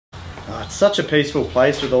Oh, it's such a peaceful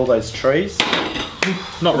place with all those trees.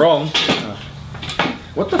 Not wrong.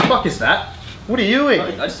 What the fuck is that? What are you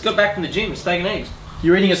eating? I just got back from the gym, steak and eggs.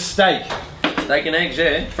 You're eating a steak. Steak and eggs,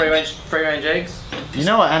 yeah. Free range eggs. You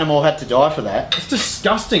know what animal had to die for that? It's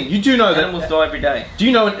disgusting. You do know that. Animals die every day. Do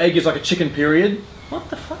you know an egg is like a chicken period? What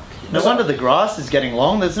the fuck? No wonder the grass is getting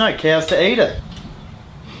long. There's no cows to eat it.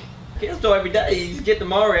 Cows die every day. You just get the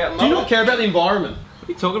mower out and Do you mow not it. care about the environment? What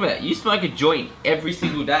are you talking about? You smoke a joint every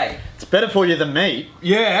single day. It's better for you than meat.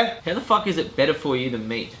 Yeah. How the fuck is it better for you than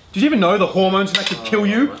meat? Did you even know the hormones that could kill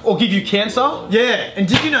you or give you cancer? Yeah, and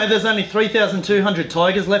did you know there's only 3,200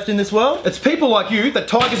 tigers left in this world? It's people like you that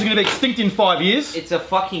tigers are going to be extinct in 5 years. It's a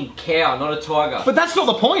fucking cow, not a tiger. But that's not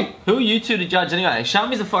the point. Who are you two to judge anyway?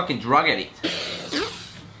 Sharmi's a fucking drug addict.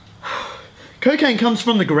 Cocaine comes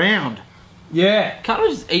from the ground. Yeah. Can't I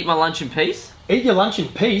just eat my lunch in peace? Eat your lunch in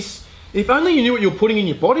peace. If only you knew what you're putting in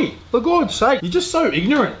your body. For God's sake, you're just so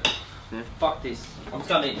ignorant. Man, fuck this. I'm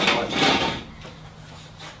starting to eat my lunch.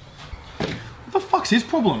 What the fuck's his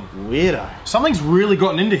problem? Weirdo. Something's really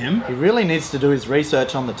gotten into him. He really needs to do his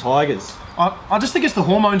research on the tigers. I just think it's the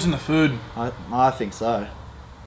hormones in the food. I think so.